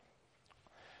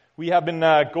We have been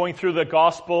going through the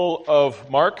Gospel of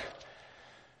Mark.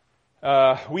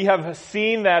 We have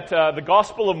seen that the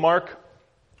Gospel of Mark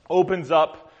opens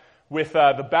up with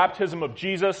the baptism of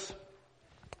Jesus,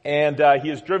 and he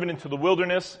is driven into the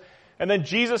wilderness. And then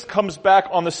Jesus comes back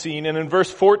on the scene, and in verse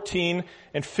 14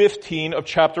 and 15 of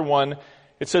chapter 1,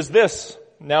 it says this: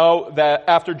 "Now that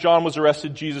after John was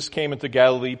arrested, Jesus came into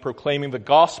Galilee, proclaiming the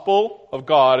gospel of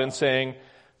God and saying,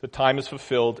 'The time is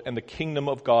fulfilled and the kingdom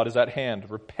of God is at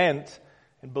hand. Repent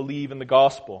and believe in the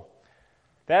gospel.'"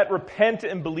 That repent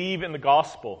and believe in the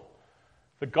gospel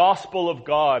of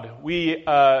God, we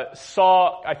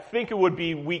saw, I think it would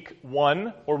be week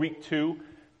 1 or week 2,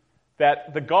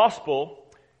 that the gospel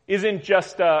isn't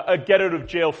just a get out of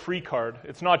jail free card.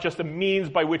 It's not just a means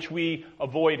by which we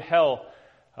avoid hell.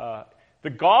 The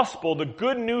gospel, the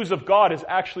good news of God, is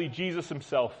actually Jesus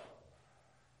himself.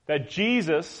 That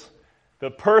Jesus, the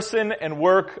person and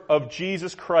work of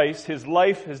Jesus Christ, his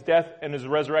life, his death, and his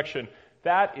resurrection,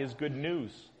 that is good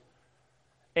news.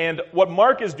 And what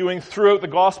Mark is doing throughout the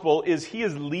gospel is he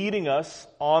is leading us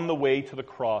on the way to the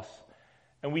cross.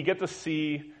 And we get to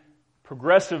see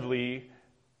progressively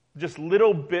just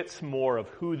little bits more of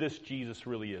who this Jesus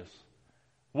really is.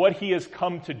 What he has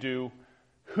come to do,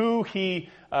 who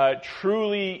he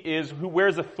truly is, where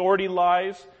his authority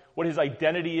lies, what his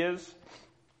identity is.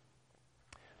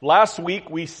 Last week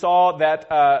we saw that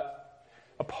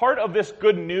a part of this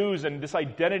good news and this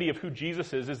identity of who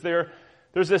Jesus is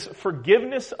there's this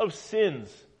forgiveness of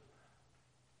sins,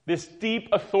 this deep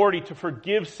authority to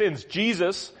forgive sins.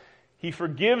 Jesus, he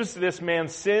forgives this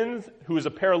man's sins who is a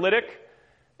paralytic,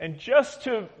 and just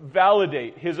to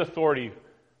validate his authority,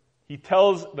 he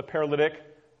tells the paralytic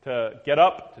to get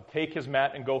up, to take his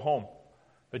mat, and go home.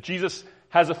 But Jesus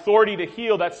has authority to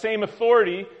heal. That same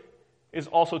authority is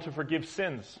also to forgive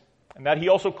sins. And that he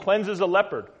also cleanses a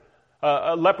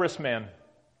leprous man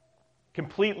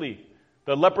completely.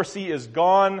 The leprosy is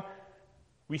gone.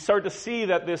 We start to see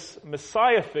that this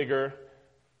Messiah figure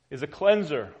is a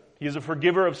cleanser. He is a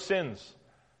forgiver of sins.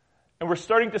 And we're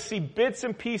starting to see bits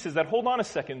and pieces that, hold on a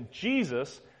second,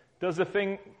 Jesus does the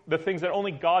things that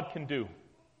only God can do.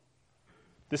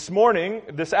 This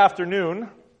afternoon,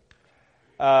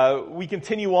 we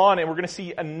continue on, and we're going to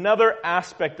see another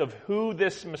aspect of who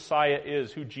this Messiah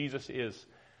is, who Jesus is.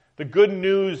 The good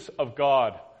news of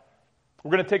God.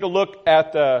 We're going to take a look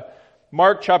at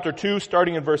Mark chapter 2,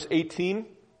 starting in verse 18.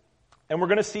 And we're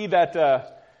going to see that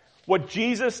what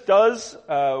Jesus does,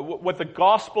 what the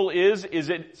gospel is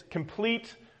its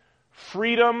complete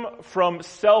freedom from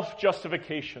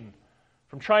self-justification,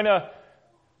 from trying to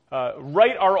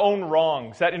right our own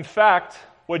wrongs. That in fact,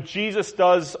 what Jesus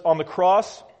does on the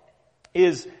cross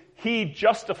is he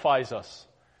justifies us.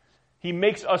 He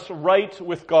makes us right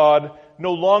with God.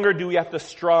 No longer do we have to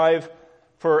strive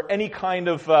for any kind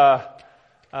of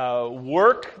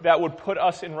work that would put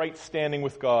us in right standing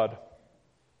with God.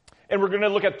 And we're going to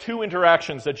look at two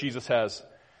interactions that Jesus has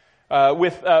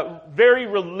with very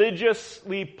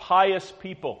religiously pious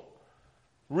people,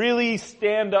 really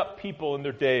stand-up people in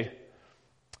their day.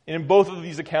 And in both of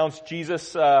these accounts,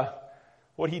 Jesus,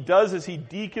 what he does is he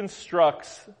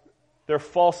deconstructs their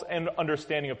false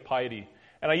understanding of piety.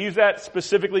 And I use that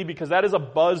specifically because that is a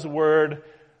buzzword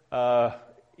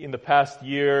in the past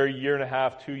year and a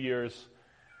half, 2 years.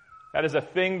 That is a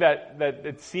thing that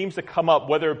it seems to come up,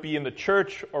 whether it be in the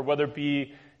church or whether it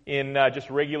be in just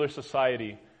regular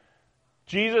society.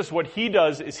 Jesus, what he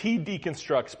does is he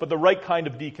deconstructs, but the right kind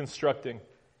of deconstructing.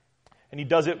 And he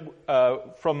does it he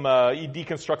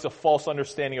deconstructs a false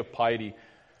understanding of piety,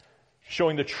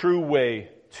 showing the true way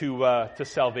to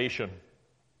salvation.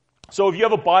 So if you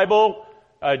have a Bible,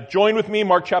 join with me,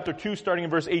 Mark chapter 2, starting in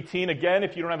verse 18. Again,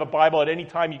 if you don't have a Bible at any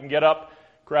time, you can get up,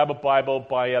 grab a Bible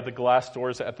by the glass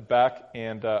doors at the back,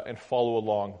 and follow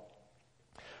along.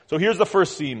 So here's the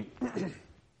first scene.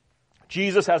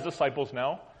 Jesus has disciples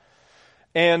now,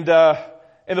 and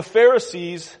the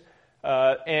Pharisees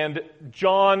and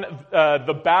John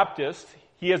the Baptist,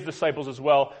 he has disciples as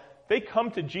well. They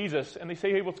come to Jesus and they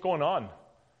say, "Hey, what's going on?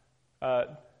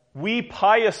 We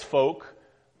pious folk,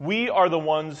 we are the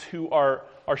ones who are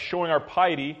showing our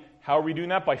piety. How are we doing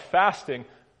that? By fasting.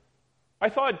 I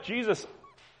thought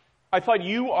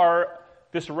you are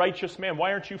this righteous man.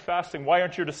 Why aren't you fasting? Why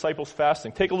aren't your disciples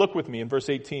fasting?" Take a look with me in verse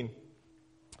 18.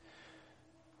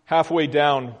 Halfway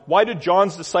down. "Why do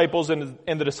John's disciples and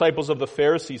the disciples of the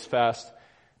Pharisees fast,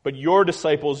 but your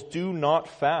disciples do not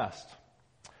fast?"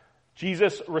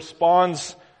 Jesus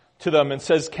responds to them and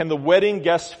says, "Can the wedding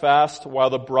guests fast while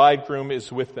the bridegroom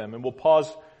is with them?" And we'll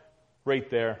pause right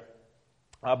there.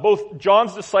 Both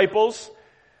John's disciples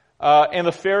and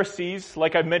the Pharisees,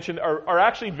 like I've mentioned, are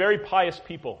actually very pious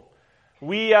people.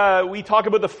 We talk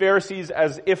about the Pharisees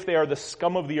as if they are the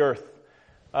scum of the earth.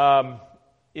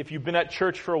 If you've been at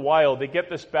church for a while, they get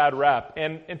this bad rap.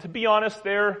 And to be honest,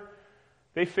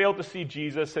 they fail to see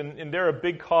Jesus, and they're a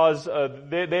big cause.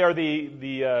 They are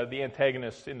the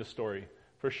antagonists in the story,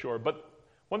 for sure. But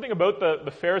one thing about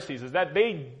the Pharisees is that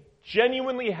they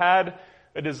genuinely had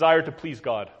a desire to please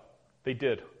God. They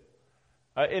did.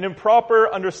 An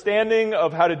improper understanding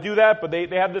of how to do that, but they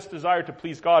had this desire to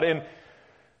please God.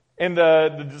 And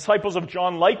the disciples of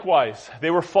John likewise, they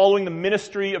were following the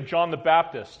ministry of John the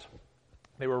Baptist.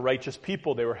 They were righteous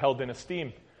people. They were held in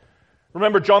esteem.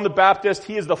 Remember, John the Baptist,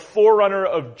 he is the forerunner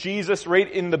of Jesus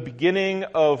right in the beginning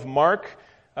of Mark.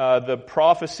 The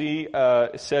prophecy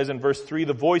says in verse 3,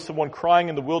 the voice of one crying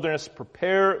in the wilderness,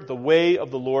 prepare the way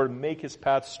of the Lord, make his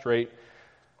path straight.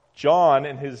 John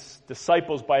and his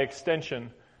disciples, by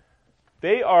extension,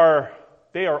 they are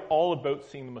all about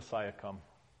seeing the Messiah come.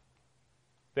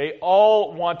 They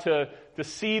all want to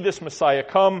see this Messiah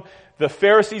come. The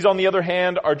Pharisees, on the other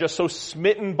hand, are just so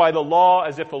smitten by the law,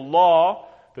 as if the law,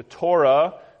 the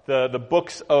Torah, the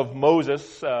books of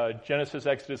Moses, Genesis,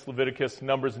 Exodus, Leviticus,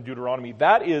 Numbers, and Deuteronomy,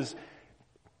 that is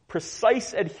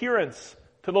precise adherence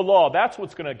to the law. That's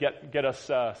what's going to get us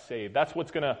saved. That's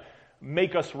what's going to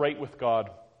make us right with God.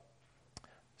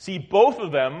 See, both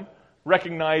of them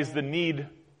recognize the need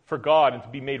for God and to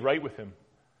be made right with Him.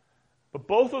 But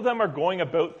both of them are going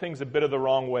about things a bit of the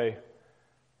wrong way.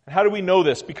 And how do we know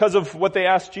this? Because of what they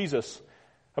asked Jesus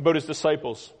about His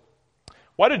disciples.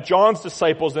 Why did John's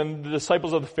disciples and the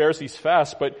disciples of the Pharisees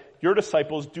fast, but your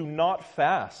disciples do not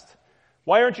fast?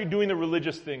 Why aren't you doing the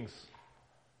religious things?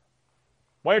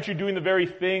 Why aren't you doing the very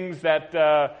things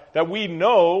that we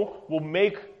know will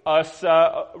make us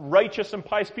righteous and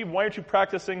pious people? Why aren't you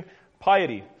practicing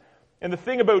piety? And the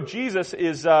thing about Jesus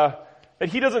is that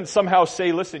He doesn't somehow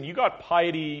say, listen, you got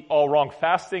piety all wrong,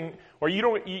 fasting, or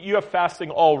you have fasting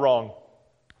all wrong.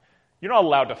 You're not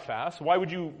allowed to fast. Why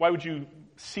would you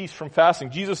cease from fasting?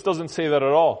 Jesus doesn't say that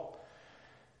at all.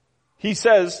 He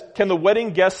says, can the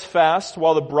wedding guests fast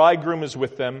while the bridegroom is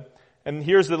with them? And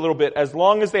here's a little bit. As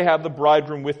long as they have the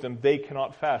bridegroom with them, they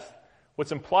cannot fast.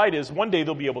 What's implied is one day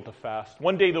they'll be able to fast.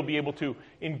 One day they'll be able to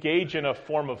engage in a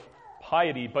form of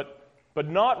piety, but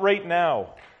not right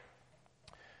now.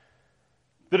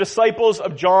 The disciples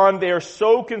of John, they are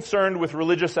so concerned with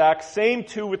religious acts, same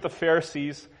too with the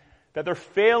Pharisees, that they're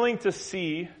failing to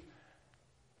see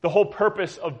the whole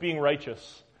purpose of being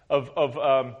righteous,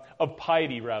 of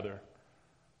piety rather.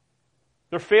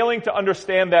 They're failing to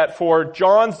understand that for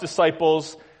John's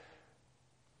disciples,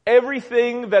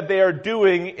 everything that they are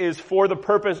doing is for the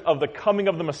purpose of the coming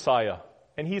of the Messiah.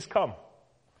 And He's come.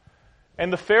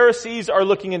 And the Pharisees are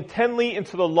looking intently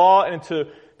into the law and into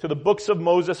the books of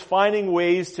Moses, finding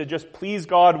ways to just please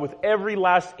God with every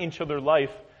last inch of their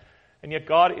life. And yet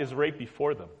God is right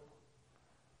before them.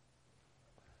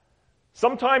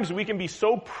 Sometimes we can be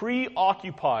so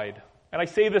preoccupied, and I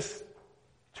say this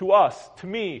to us, to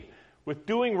me, with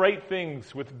doing right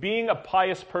things, with being a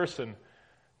pious person,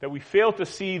 that we fail to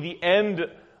see the end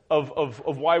of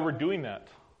why we're doing that.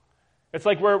 It's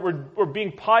like we're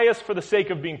being pious for the sake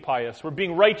of being pious. We're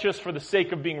being righteous for the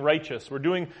sake of being righteous. We're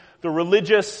doing the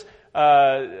religious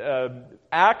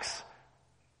acts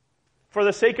for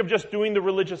the sake of just doing the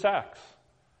religious acts.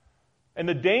 And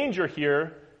the danger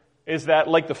here is that,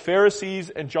 like the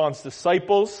Pharisees and John's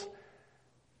disciples,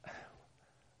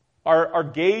 our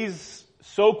gaze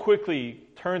so quickly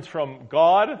turns from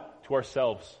God to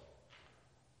ourselves.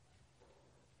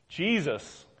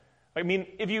 Jesus, I mean,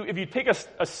 if you take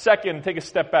a second, take a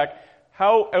step back,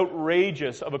 how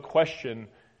outrageous of a question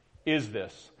is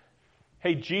this?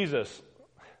 Hey, Jesus,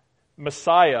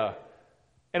 Messiah,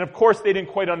 and of course they didn't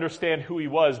quite understand who He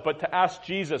was, but to ask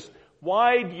Jesus,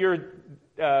 why do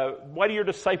your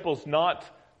disciples not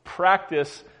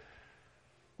practice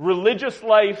religious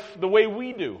life the way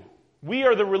we do? We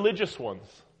are the religious ones.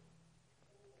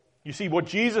 You see, what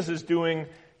Jesus is doing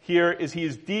here is He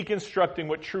is deconstructing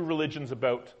what true religion's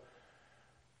about.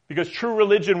 Because true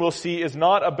religion, we'll see, is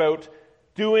not about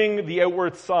doing the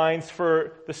outward signs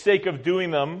for the sake of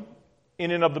doing them in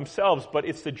and of themselves, but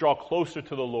it's to draw closer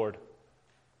to the Lord.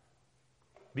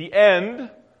 The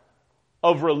end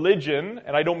of religion,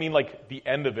 and I don't mean like the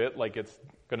end of it, like it's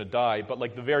going to die, but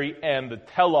like the very end, the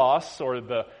telos, or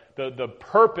the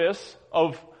purpose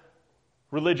of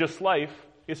religious life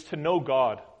is to know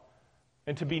God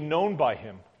and to be known by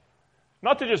Him.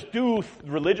 Not to just do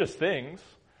religious things.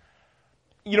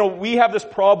 You know, we have this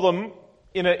problem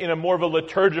in a more of a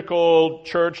liturgical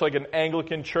church, like an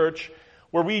Anglican church,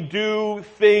 where we do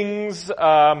things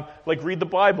like read the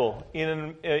Bible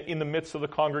in the midst of the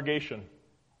congregation,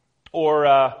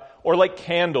 or or like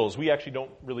candles. We actually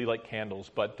don't really like candles,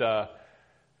 but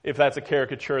if that's a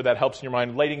caricature that helps in your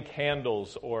mind, lighting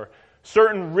candles or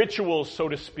certain rituals, so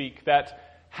to speak,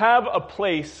 that have a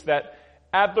place that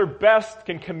at their best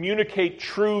can communicate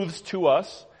truths to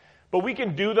us, but we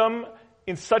can do them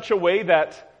in such a way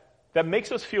that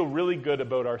makes us feel really good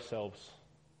about ourselves.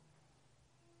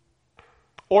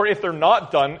 Or if they're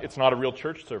not done, it's not a real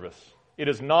church service. It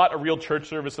is not a real church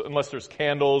service unless there's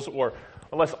candles or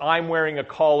unless I'm wearing a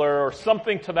collar or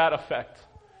something to that effect.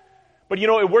 But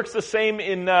it works the same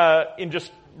in just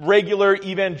regular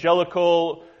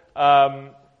evangelical,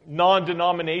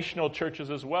 non-denominational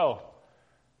churches as well.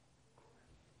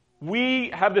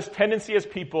 We have this tendency as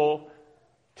people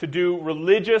to do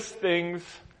religious things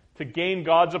to gain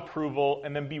God's approval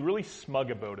and then be really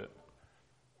smug about it.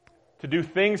 To do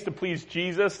things to please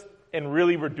Jesus, and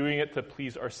really we're doing it to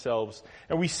please ourselves.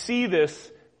 And we see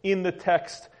this in the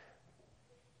text.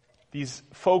 These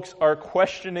folks are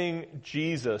questioning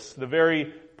Jesus, the very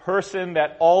person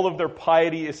that all of their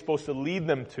piety is supposed to lead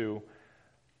them to.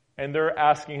 And they're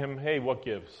asking him, hey, what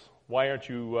gives? Why aren't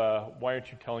you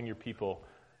telling your people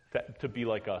to be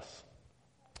like us?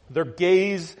 Their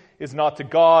gaze is not to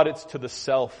God, it's to the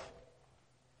self.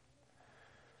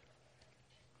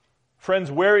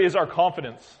 Friends, where is our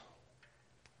confidence?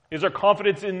 Is our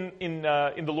confidence in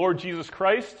the Lord Jesus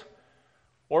Christ?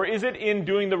 Or is it in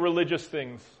doing the religious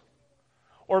things?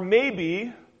 Or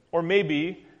maybe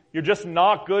you're just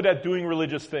not good at doing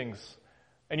religious things.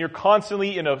 And you're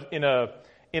constantly in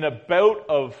a bout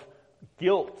of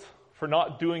guilt for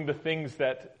not doing the things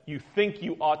that you think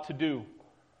you ought to do.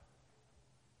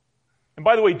 And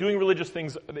by the way, doing religious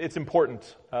things, it's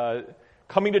important.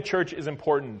 Coming to church is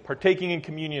important. Partaking in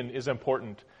communion is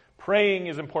important. Praying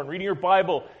is important. Reading your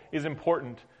Bible is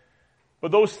important.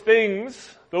 But those things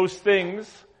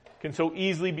can so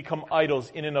easily become idols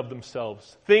in and of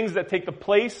themselves. Things that take the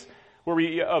place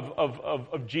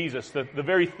of Jesus, the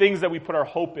very things that we put our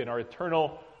hope in, our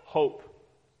eternal hope.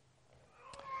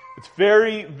 It's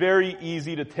very, very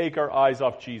easy to take our eyes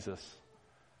off Jesus.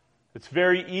 It's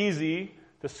very easy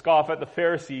to scoff at the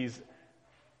Pharisees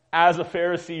as a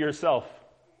Pharisee yourself.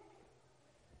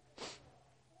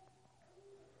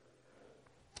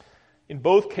 In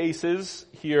both cases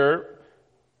here,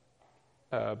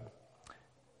 a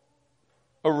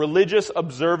religious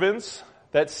observance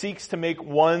that seeks to make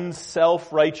one's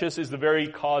self-righteous is the very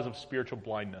cause of spiritual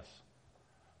blindness.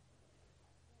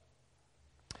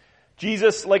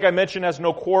 Jesus, like I mentioned, has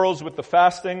no quarrels with the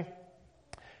fasting.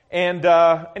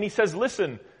 And he says,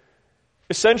 listen,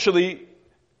 essentially,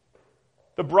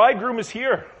 the bridegroom is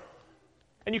here.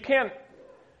 And you can't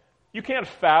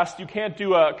fast. You can't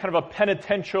do a kind of a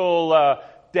penitential,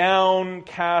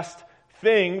 downcast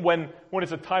thing when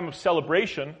it's a time of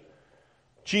celebration.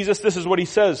 Jesus, this is what he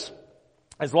says.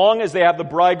 As long as they have the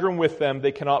bridegroom with them,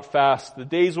 they cannot fast. The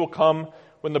days will come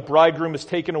when the bridegroom is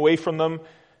taken away from them,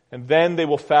 and then they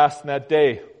will fast in that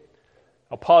day.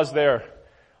 I'll pause there.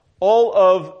 All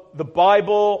of the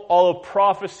Bible, all of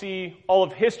prophecy, all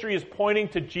of history is pointing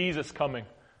to Jesus coming,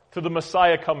 to the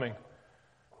Messiah coming.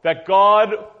 That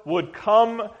God would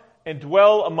come and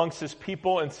dwell amongst his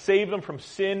people and save them from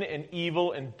sin and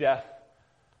evil and death.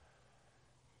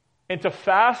 And to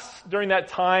fast during that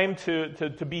time,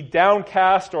 to be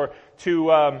downcast or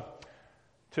to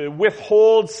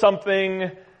withhold something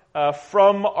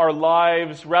from our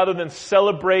lives rather than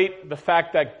celebrate the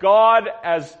fact that God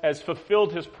has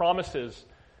fulfilled his promises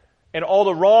and all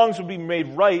the wrongs will be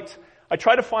made right. I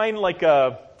try to find like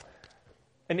an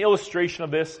illustration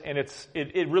of this, and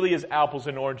it really is apples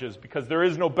and oranges because there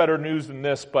is no better news than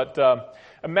this. But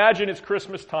imagine it's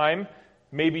Christmas time.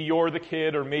 Maybe you're the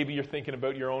kid, or maybe you're thinking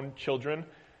about your own children,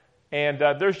 and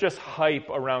there's just hype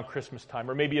around Christmas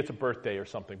time, or maybe it's a birthday or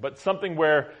something, but something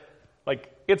where like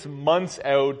it's months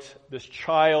out, this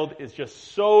child is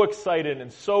just so excited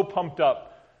and so pumped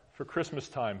up for Christmas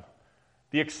time.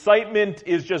 The excitement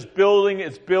is just building,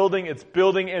 it's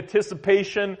building,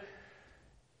 anticipation.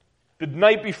 The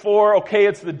night before, okay,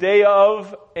 it's the day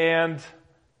of, and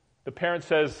the parent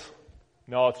says,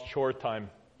 no, it's chore time.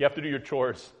 You have to do your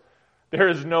chores. There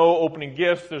is no opening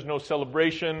gifts, there's no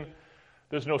celebration,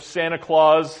 there's no Santa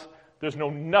Claus, there's no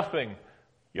nothing.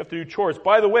 You have to do chores.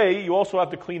 By the way, you also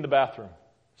have to clean the bathroom,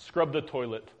 scrub the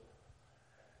toilet.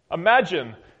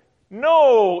 Imagine,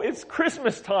 no, it's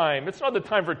Christmas time. It's not the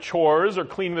time for chores or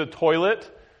cleaning the toilet.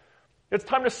 It's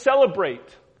time to celebrate.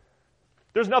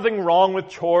 There's nothing wrong with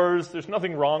chores. There's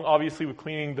nothing wrong, obviously, with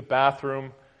cleaning the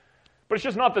bathroom. But it's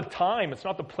just not the time. It's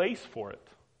not the place for it.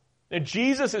 And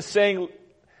Jesus is saying,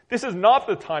 this is not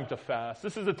the time to fast.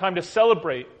 This is the time to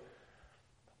celebrate.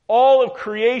 All of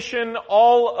creation,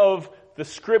 all of the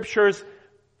Scriptures,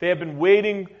 they have been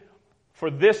waiting for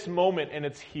this moment, and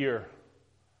it's here.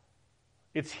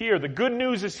 It's here. The good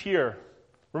news is here.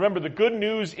 Remember, the good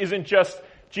news isn't just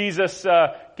Jesus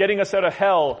getting us out of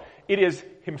hell. It is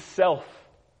himself.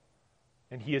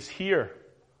 And he is here.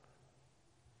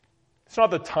 It's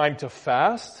not the time to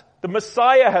fast. The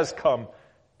Messiah has come.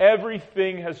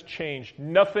 Everything has changed.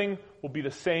 Nothing will be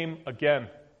the same again.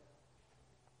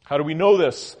 How do we know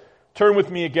this? Turn with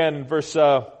me again in verse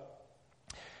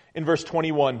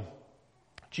 21.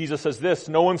 Jesus says this,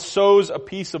 "No one sews a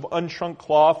piece of unshrunk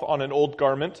cloth on an old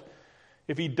garment.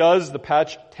 If he does, the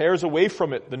patch tears away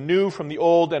from it, the new from the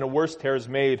old, and a worse tear is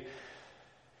made.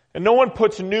 And no one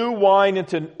puts new wine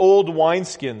into old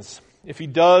wineskins. If he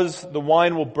does, the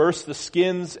wine will burst the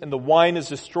skins, and the wine is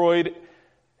destroyed,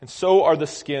 and so are the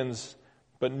skins.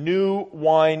 But new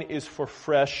wine is for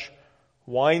fresh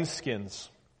wineskins."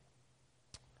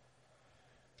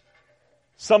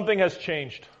 Something has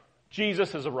changed.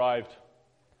 Jesus has arrived.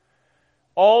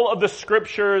 All of the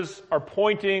Scriptures are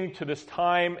pointing to this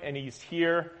time, and he's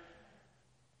here.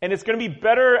 And it's going to be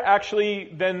better, actually,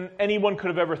 than anyone could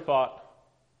have ever thought.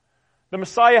 The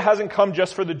Messiah hasn't come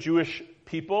just for the Jewish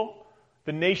people,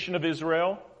 the nation of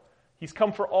Israel. He's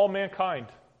come for all mankind.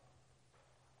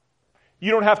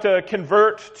 You don't have to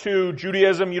convert to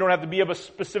Judaism. You don't have to be of a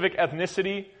specific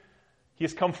ethnicity. He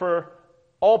has come for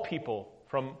all people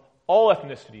from all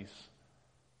ethnicities.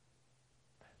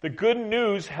 The good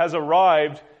news has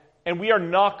arrived, and we are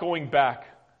not going back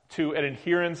to an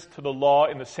adherence to the law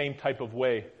in the same type of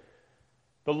way.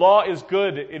 The law is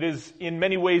good. It is, in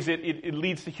many ways, it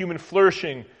leads to human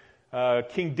flourishing.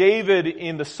 King David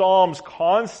in the Psalms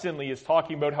constantly is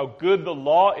talking about how good the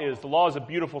law is. The law is a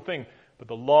beautiful thing, but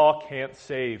the law can't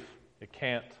save. It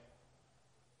can't.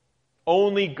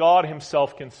 Only God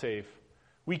himself can save.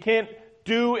 We can't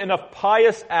do enough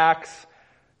pious acts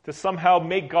to somehow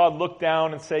make God look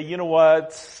down and say, you know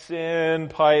what, sin,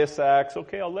 pious acts,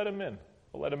 okay, I'll let him in.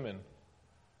 I'll let him in.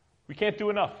 We can't do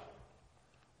enough.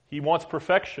 He wants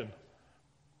perfection.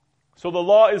 So the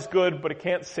law is good, but it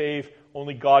can't save.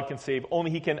 Only God can save.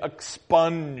 Only he can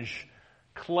expunge,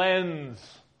 cleanse,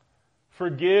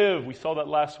 forgive. We saw that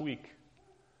last week.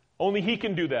 Only he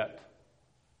can do that.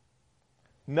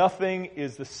 Nothing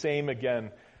is the same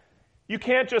again. You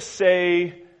can't just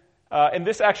say, and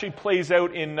this actually plays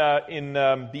out in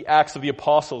the Acts of the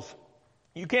Apostles.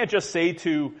 You can't just say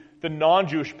to the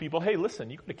non-Jewish people, hey, listen,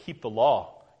 you've got to keep the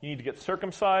law. You need to get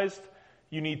circumcised.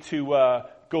 You need to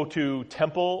go to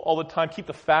temple all the time, keep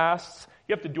the fasts.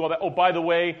 You have to do all that. Oh, by the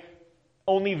way,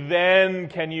 only then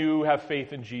can you have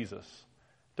faith in Jesus.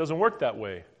 It doesn't work that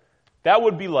way. That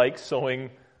would be like sewing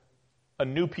a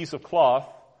new piece of cloth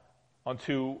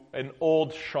onto an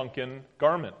old shrunken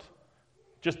garment.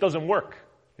 It just doesn't work.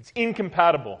 It's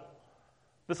incompatible.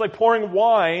 It's like pouring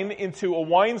wine into a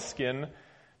wineskin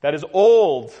that is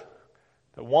old.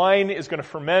 The wine is going to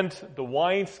ferment. The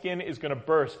wineskin is going to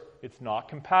burst. It's not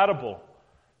compatible.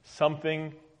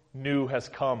 Something new has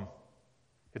come.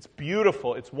 It's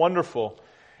beautiful. It's wonderful.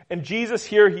 And Jesus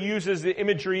here, he uses the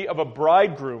imagery of a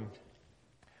bridegroom.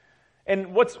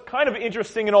 And what's kind of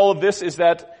interesting in all of this is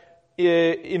that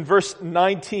in verse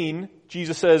 19,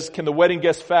 Jesus says, "Can the wedding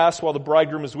guests fast while the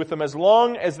bridegroom is with them? As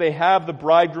long as they have the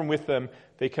bridegroom with them,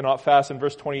 they cannot fast." In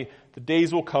verse 20, "The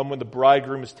days will come when the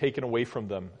bridegroom is taken away from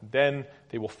them. Then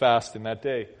they will fast in that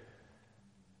day."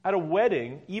 At a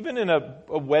wedding, even in a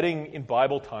wedding in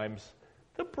Bible times,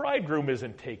 the bridegroom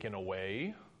isn't taken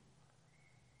away.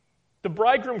 The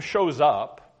bridegroom shows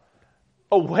up,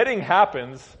 a wedding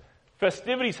happens,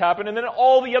 festivities happen, and then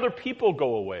all the other people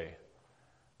go away.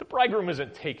 The bridegroom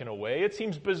isn't taken away. It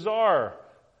seems bizarre.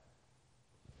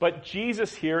 But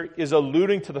Jesus here is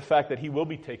alluding to the fact that he will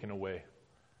be taken away,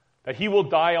 that he will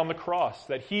die on the cross,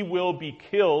 that he will be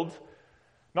killed,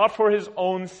 not for his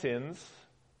own sins,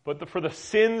 but for the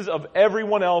sins of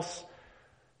everyone else,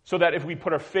 so that if we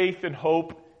put our faith and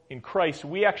hope in Christ,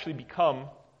 we actually become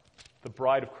the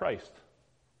bride of Christ.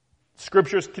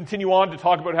 Scriptures continue on to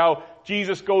talk about how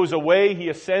Jesus goes away, he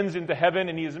ascends into heaven,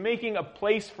 and he is making a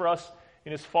place for us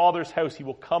in his Father's house. He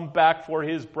will come back for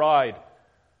his bride.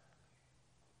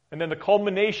 And then the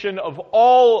culmination of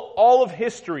all of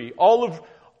history,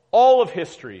 all of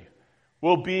history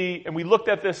will be, and we looked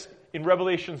at this in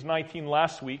Revelations 19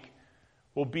 last week,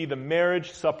 will be the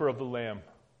marriage supper of the Lamb,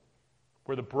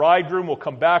 where the bridegroom will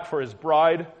come back for his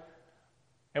bride,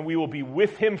 and we will be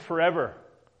with him forever.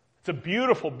 It's a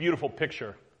beautiful, beautiful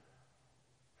picture.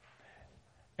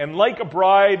 And like a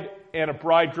bride and a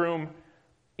bridegroom,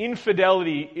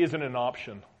 infidelity isn't an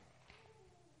option.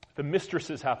 The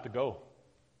mistresses have to go.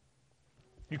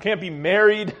 You can't be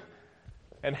married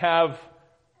and have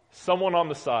someone on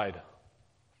the side.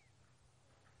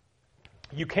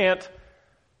 You can't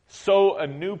sew a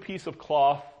new piece of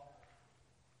cloth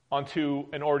onto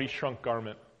an already shrunk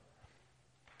garment.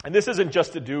 And this isn't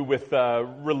just to do with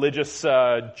religious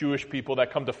Jewish people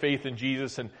that come to faith in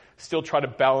Jesus and still try to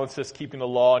balance this, keeping the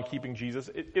law and keeping Jesus.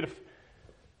 It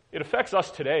affects us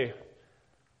today.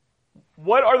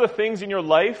 What are the things in your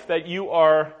life that you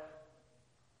are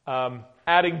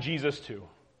adding Jesus to?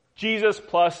 Jesus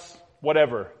plus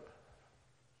whatever.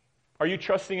 Are you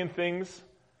trusting in things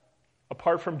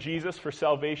apart from Jesus for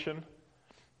salvation,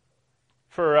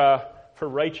 for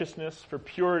righteousness, for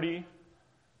purity?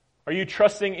 Are you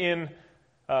trusting in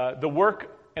the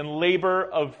work and labor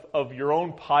of your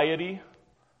own piety,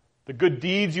 the good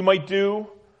deeds you might do,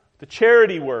 the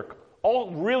charity work?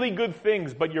 All really good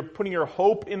things, but you're putting your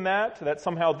hope in that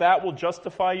somehow that will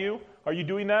justify you. Are you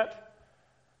doing that?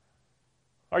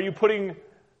 Are you putting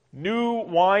new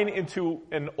wine into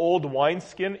an old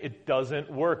wineskin? It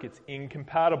doesn't work. It's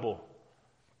incompatible.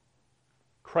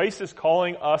 Christ is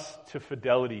calling us to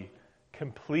fidelity,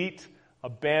 complete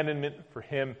abandonment for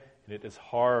Him, and it is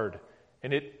hard.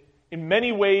 And in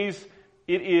many ways,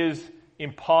 it is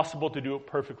impossible to do it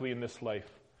perfectly in this life.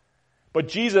 But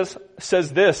Jesus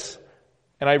says this,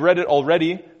 and I read it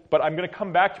already, but I'm going to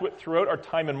come back to it throughout our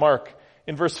time in Mark.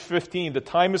 In verse 15, the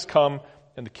time has come,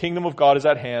 and the kingdom of God is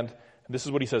at hand. And this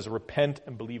is what He says, repent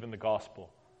and believe in the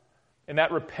gospel. And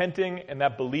that repenting and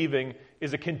that believing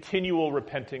is a continual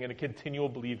repenting and a continual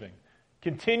believing.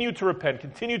 Continue to repent,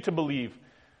 continue to believe.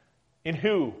 In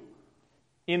who?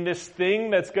 In this thing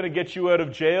that's going to get you out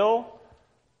of jail?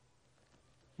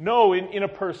 No, in a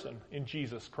person, in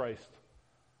Jesus Christ.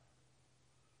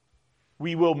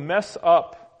 We will mess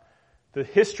up. The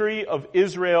history of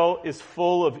Israel is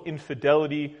full of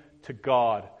infidelity to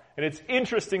God. And it's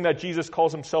interesting that Jesus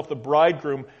calls Himself the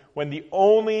bridegroom when the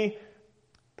only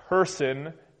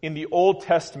person in the Old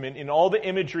Testament, in all the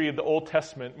imagery of the Old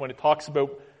Testament, when it talks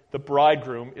about the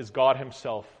bridegroom, is God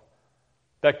Himself.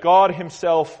 That God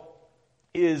Himself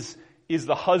is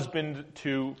the husband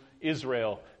to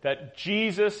Israel. That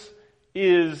Jesus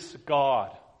is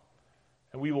God.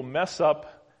 And we will mess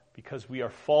up because we are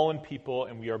fallen people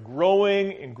and we are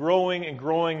growing and growing and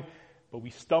growing, but we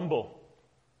stumble.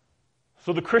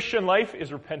 So the Christian life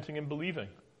is repenting and believing.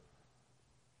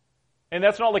 And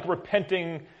that's not like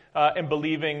repenting and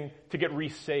believing to get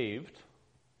resaved.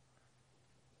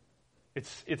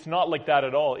 It's not like that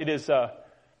at all. It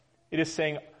is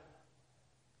saying,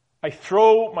 I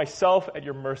throw myself at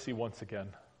your mercy once again.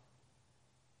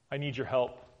 I need your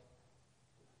help.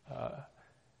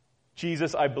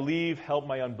 Jesus, I believe, help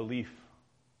my unbelief.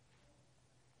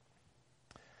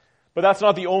 But that's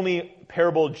not the only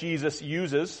parable Jesus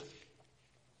uses.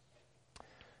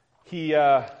 He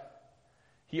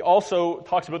also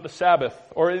talks about the Sabbath,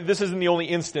 or this isn't the only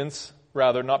instance,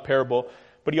 rather, not parable,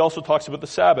 but He also talks about the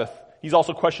Sabbath. He's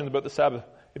also questioned about the Sabbath.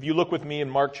 If you look with me in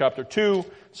Mark chapter 2,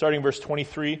 starting verse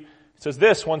 23, it says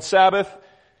this, one Sabbath,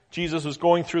 Jesus was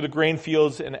going through the grain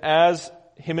fields, and as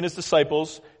Him and His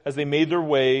disciples, as they made their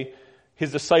way,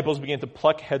 His disciples began to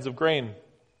pluck heads of grain.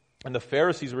 And the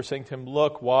Pharisees were saying to Him,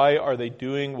 look, why are they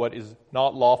doing what is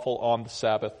not lawful on the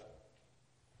Sabbath?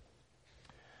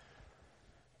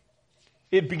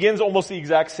 It begins almost the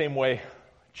exact same way.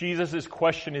 Jesus is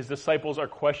questioned, His disciples are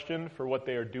questioned for what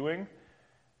they are doing.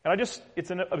 And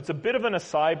it's a bit of an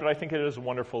aside, but I think it is a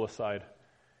wonderful aside.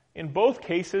 In both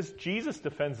cases, Jesus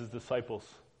defends His disciples.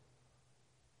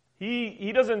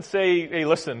 He doesn't say, hey,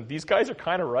 listen, these guys are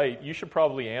kind of right. You should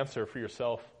probably answer for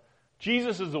yourself.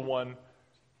 Jesus is the one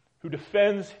who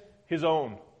defends His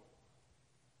own.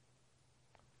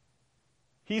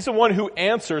 He's the one who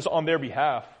answers on their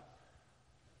behalf.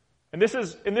 And this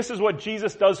is what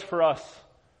Jesus does for us.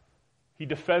 He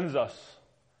defends us.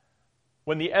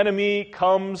 When the enemy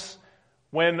comes,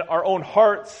 when our own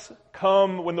hearts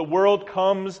come, when the world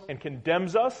comes and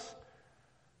condemns us,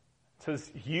 it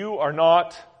says, you are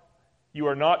not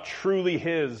truly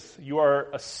His. You are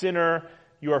a sinner.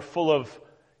 You are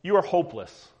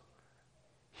hopeless.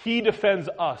 He defends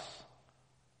us.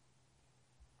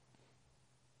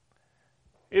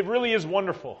 It really is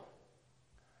wonderful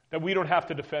that we don't have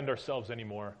to defend ourselves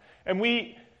anymore. And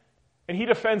He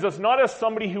defends us not as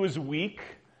somebody who is weak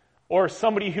or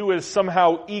somebody who is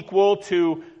somehow equal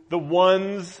to the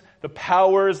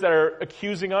powers that are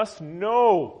accusing us.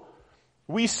 No.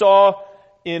 We saw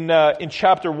in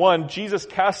chapter 1, Jesus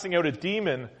casting out a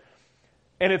demon,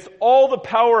 and it's all the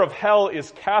power of hell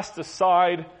is cast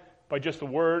aside by just the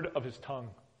word of His tongue.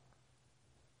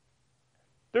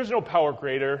 There's no power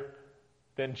greater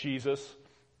than Jesus,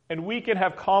 and we can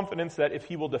have confidence that if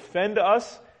He will defend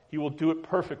us, He will do it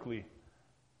perfectly.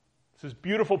 It's this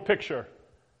beautiful picture.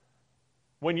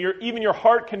 When even your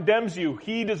heart condemns you,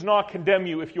 He does not condemn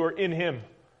you if you are in Him.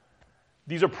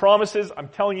 These are promises. I'm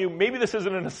telling you, maybe this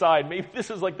isn't an aside. Maybe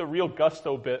this is like the real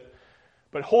gusto bit.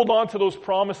 But hold on to those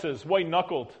promises,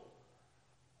 white-knuckled.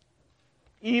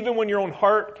 Even when your own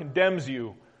heart condemns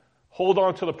you, hold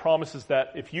on to the promises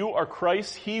that if you are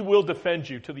Christ, He will defend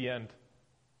you to the end.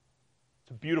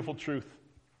 It's a beautiful truth.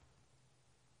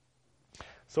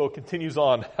 So it continues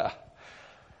on.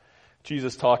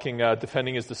 Jesus talking,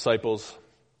 defending His disciples.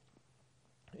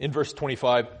 In verse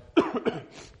 25,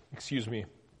 excuse me,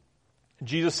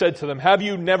 Jesus said to them, "Have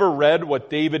you never read what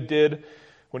David did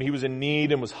when he was in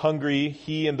need and was hungry,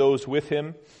 he and those with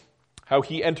him? How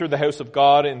he entered the house of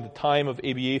God in the time of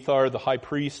Abiathar the high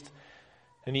priest,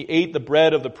 and he ate the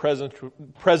bread of the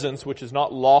presence, which is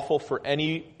not lawful for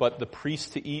any but the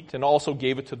priest to eat, and also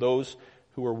gave it to those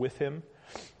who were with him."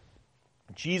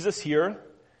 Jesus here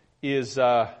is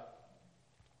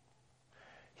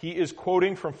he is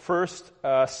quoting from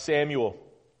 1 Samuel,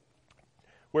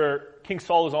 where King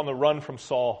Saul is on the run from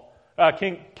Saul.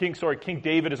 King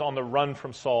David is on the run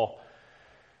from Saul.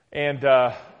 And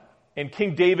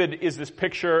King David is this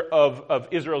picture of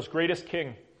Israel's greatest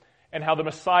king, and how the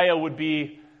Messiah would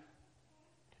be,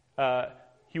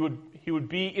 he would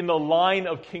be in the line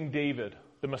of King David,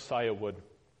 the Messiah would.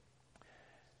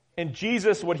 And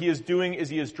Jesus, what He is doing is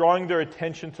He is drawing their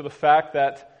attention to the fact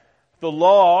that the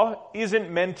law isn't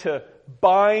meant to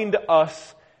bind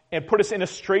us and put us in a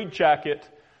straitjacket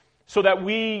so that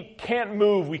we can't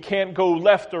move, we can't go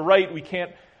left or right, we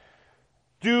can't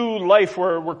do life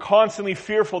where we're constantly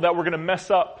fearful that we're going to mess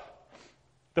up.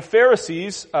 The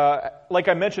Pharisees, like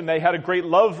I mentioned, they had a great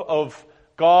love of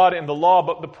God and the law,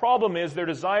 but the problem is their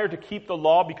desire to keep the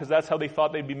law, because that's how they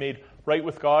thought they'd be made right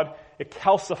with God, it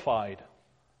calcified.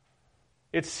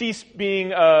 It ceased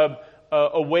being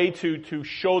a way to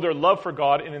show their love for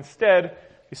God, and instead,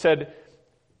 He said,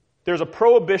 there's a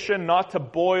prohibition not to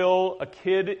boil a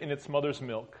kid in its mother's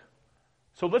milk.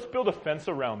 So let's build a fence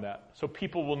around that, so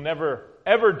people will never,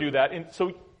 ever do that. And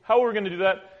so how are we going to do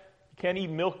that? You can't eat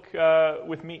milk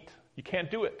with meat. You can't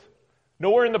do it.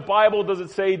 Nowhere in the Bible does it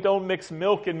say don't mix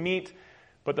milk and meat.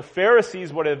 But the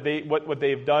Pharisees, what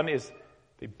they've done is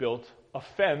they built a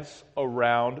fence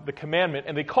around the commandment.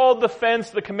 And they called the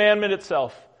fence the commandment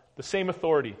itself, the same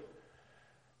authority.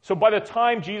 So by the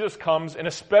time Jesus comes, and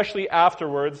especially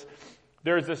afterwards,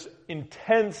 there's this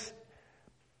intense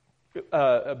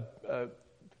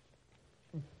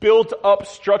built-up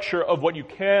structure of what you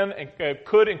can and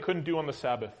could and couldn't do on the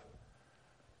Sabbath.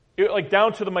 Like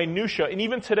down to the minutia. And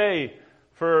even today,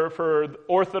 for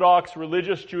Orthodox,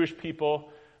 religious Jewish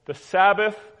people, the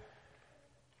Sabbath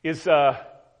is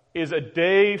a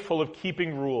day full of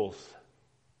keeping rules.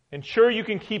 And sure, you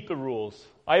can keep the rules.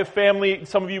 I have family,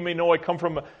 some of you may know I come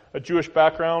from a Jewish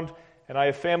background, and I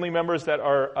have family members that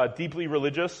are deeply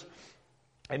religious,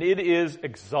 and it is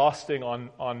exhausting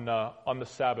on the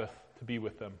Sabbath to be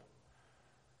with them.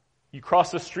 You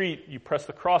cross the street, you press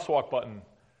the crosswalk button,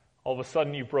 all of a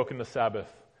sudden you've broken the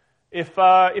Sabbath. If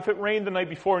it rained the night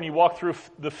before and you walk through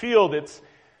the field, it's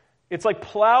like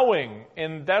plowing,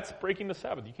 and that's breaking the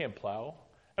Sabbath. You can't plow.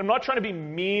 I'm not trying to be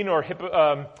mean or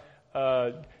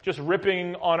just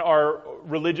ripping on our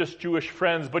religious Jewish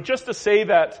friends, but just to say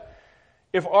that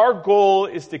if our goal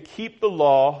is to keep the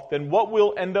law, then what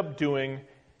we'll end up doing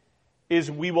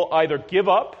is we will either give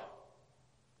up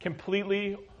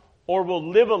completely, or we'll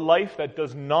live a life that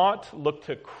does not look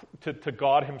to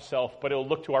God Himself, but it will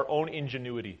look to our own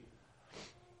ingenuity.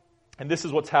 And this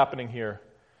is what's happening here.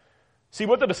 See,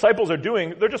 what the disciples are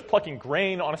doing, they're just plucking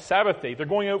grain on a Sabbath day. They're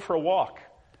going out for a walk.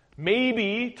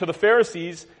 Maybe, to the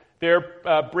Pharisees, they're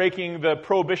breaking the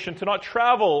prohibition to not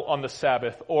travel on the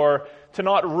Sabbath or to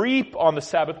not reap on the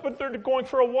Sabbath, but they're going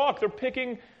for a walk. They're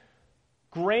picking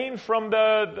grain from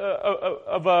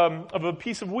of a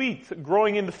piece of wheat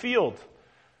growing in the field.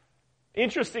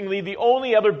 Interestingly, the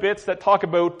only other bits that talk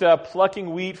about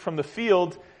plucking wheat from the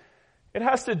field, it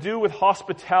has to do with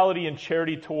hospitality and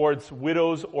charity towards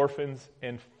widows, orphans,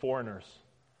 and foreigners.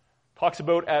 Talks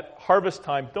about at harvest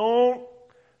time, don't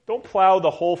plow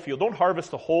the whole field. Don't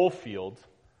harvest the whole field.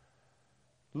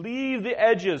 Leave the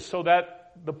edges so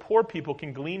that the poor people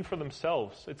can glean for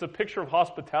themselves. It's a picture of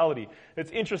hospitality.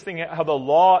 It's interesting how the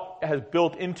law has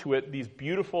built into it these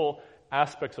beautiful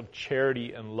aspects of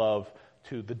charity and love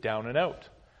to the down and out.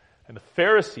 And the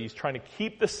Pharisees, trying to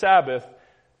keep the Sabbath,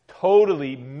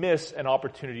 totally miss an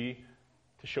opportunity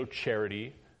to show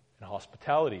charity and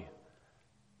hospitality.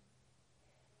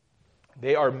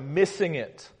 They are missing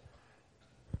it.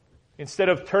 Instead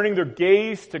of turning their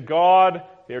gaze to God,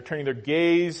 they are turning their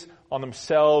gaze on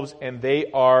themselves, and they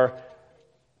are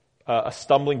a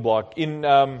stumbling block. In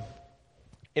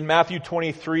Matthew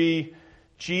 23,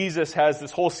 Jesus has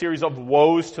this whole series of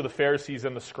woes to the Pharisees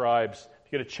and the scribes.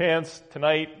 If you get a chance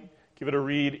tonight, give it a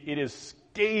read. It is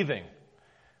scathing.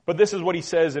 But this is what he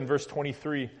says in verse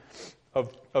 23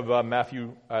 of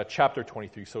Matthew chapter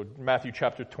 23. So Matthew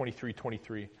chapter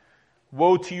 23.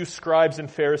 Woe to you, scribes and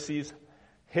Pharisees,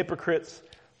 hypocrites,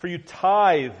 for you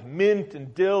tithe mint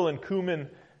and dill and cumin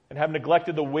and have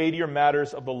neglected the weightier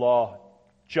matters of the law,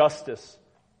 justice,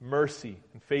 mercy,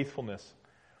 and faithfulness.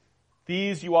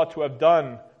 These you ought to have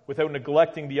done without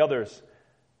neglecting the others.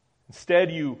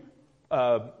 Instead, you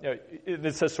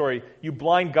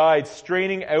blind guides,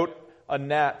 straining out a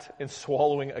gnat and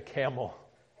swallowing a camel.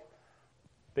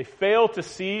 They fail to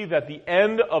see that the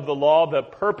end of the law, the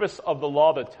purpose of the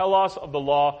law, the telos of the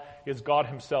law is God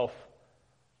himself,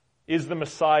 is the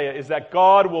Messiah, is that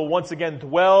God will once again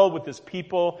dwell with his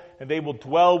people and they will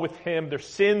dwell with him. Their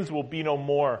sins will be no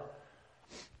more.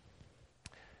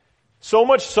 So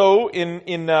much so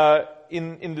in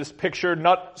this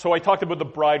picture, so I talked about the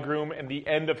bridegroom and the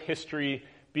end of history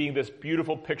being this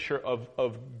beautiful picture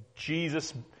of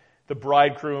Jesus, the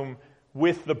bridegroom,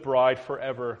 with the bride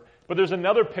forever. But there's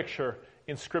another picture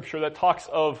in Scripture that talks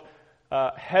of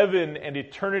heaven and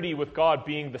eternity with God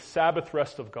being the Sabbath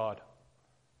rest of God.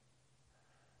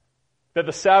 That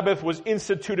the Sabbath was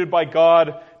instituted by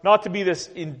God not to be this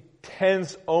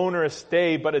intense, onerous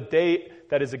day, but a day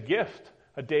that is a gift,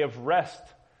 a day of rest,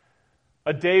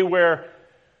 a day where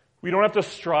we don't have to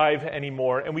strive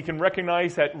anymore, and we can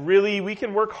recognize that really we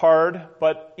can work hard,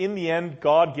 but in the end,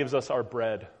 God gives us our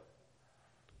bread.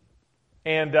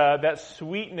 And that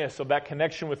sweetness of that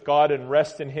connection with God and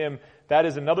rest in him, that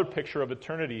is another picture of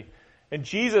eternity. And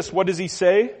Jesus, what does he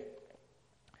say?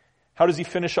 How does he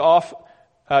finish off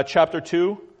chapter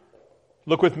 2?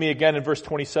 Look with me again in verse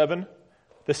 27.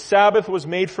 The Sabbath was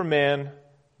made for man,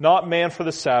 not man for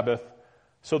the Sabbath.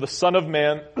 So the Son of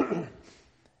Man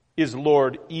is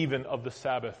Lord even of the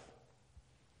Sabbath.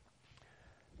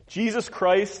 Jesus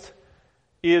Christ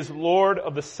is Lord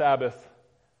of the Sabbath.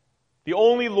 The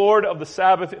only Lord of the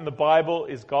Sabbath in the Bible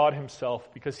is God himself,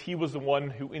 because he was the one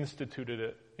who instituted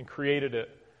it and created it.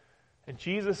 And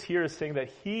Jesus here is saying that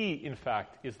he, in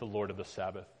fact, is the Lord of the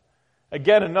Sabbath.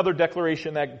 Again, another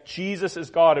declaration that Jesus is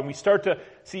God, and we start to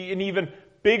see an even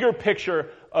bigger picture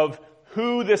of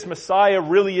who this Messiah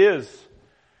really is.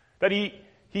 That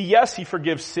he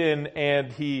forgives sin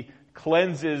and he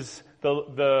cleanses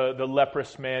the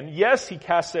leprous man. Yes, he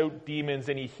casts out demons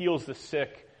and he heals the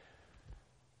sick.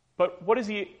 But what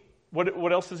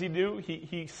else does he do?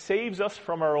 He saves us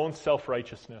from our own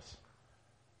self-righteousness.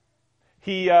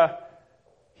 He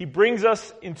brings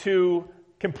us into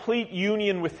complete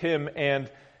union with him and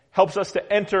helps us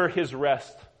to enter his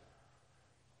rest.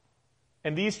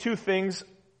 And these two things,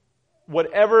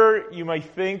 whatever you might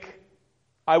think,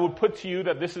 I would put to you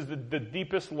that this is the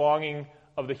deepest longing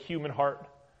of the human heart.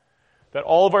 That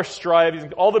all of our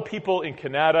strivings, all the people in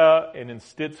Canada and in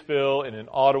Stittsville and in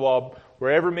Ottawa,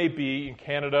 wherever it may be in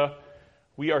Canada,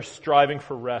 we are striving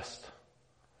for rest.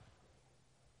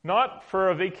 Not for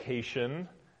a vacation,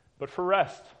 but for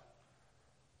rest.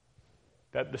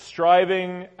 That the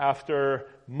striving after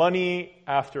money,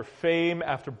 after fame,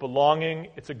 after belonging,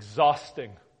 it's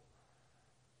exhausting.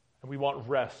 And we want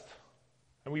rest.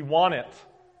 And we want it.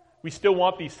 We still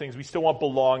want these things. We still want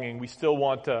belonging. We still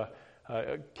want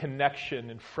connection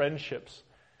and friendships.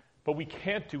 But we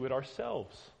can't do it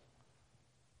ourselves.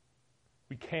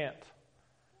 We can't.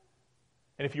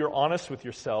 And if you're honest with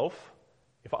yourself,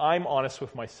 if I'm honest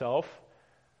with myself,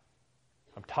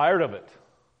 I'm tired of it.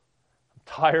 I'm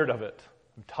tired of it.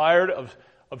 I'm tired of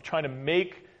trying to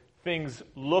make things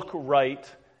look right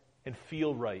and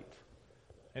feel right.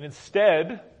 And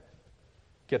instead,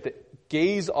 get the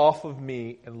gaze off of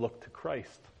me and look to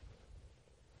Christ.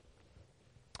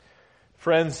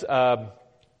 Friends, the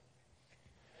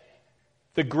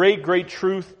great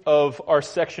truth of our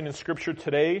section in Scripture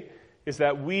today is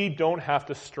that we don't have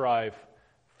to strive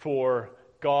for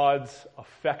God's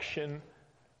affection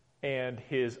and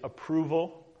his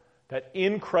approval, that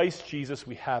in Christ Jesus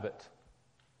we have it.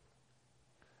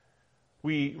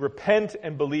 We repent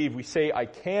and believe. We say, I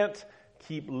can't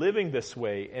keep living this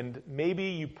way. And maybe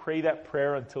you pray that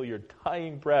prayer until your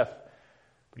dying breath.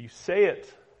 But you say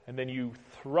it, and then you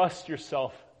thrust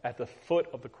yourself at the foot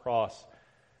of the cross.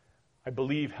 I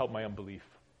believe, help my unbelief.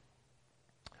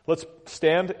 Let's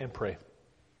stand and pray.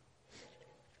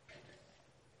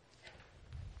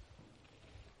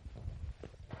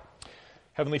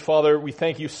 Heavenly Father, we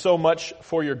thank you so much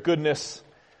for your goodness,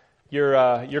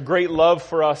 your great love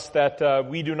for us, that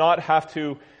we do not have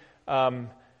to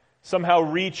somehow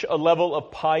reach a level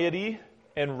of piety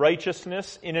and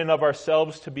righteousness in and of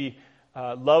ourselves to be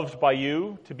loved by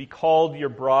you, to be called your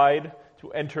bride,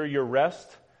 to enter your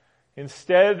rest.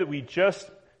 Instead, we just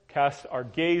cast our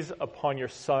gaze upon your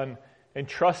Son and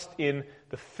trust in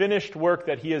the finished work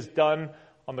that he has done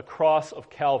on the cross of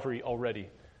Calvary already.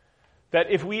 That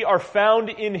if we are found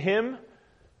in him,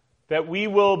 that we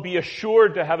will be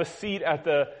assured to have a seat at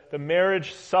the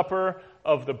marriage supper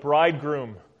of the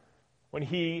bridegroom when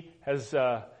he has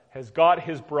got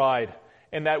his bride,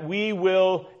 and that we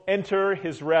will enter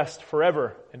his rest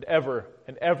forever and ever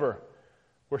and ever,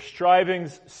 where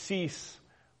strivings cease,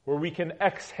 where we can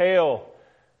exhale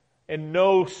and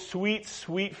know sweet,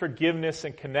 sweet forgiveness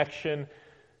and connection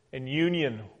and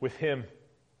union with him.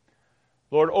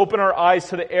 Lord, open our eyes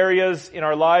to the areas in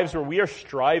our lives where we are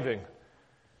striving,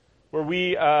 where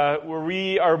we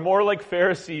are more like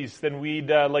Pharisees than we'd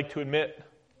like to admit.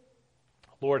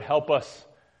 Lord, help us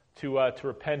to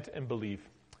repent and believe.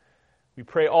 We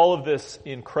pray all of this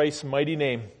in Christ's mighty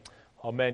name. Amen.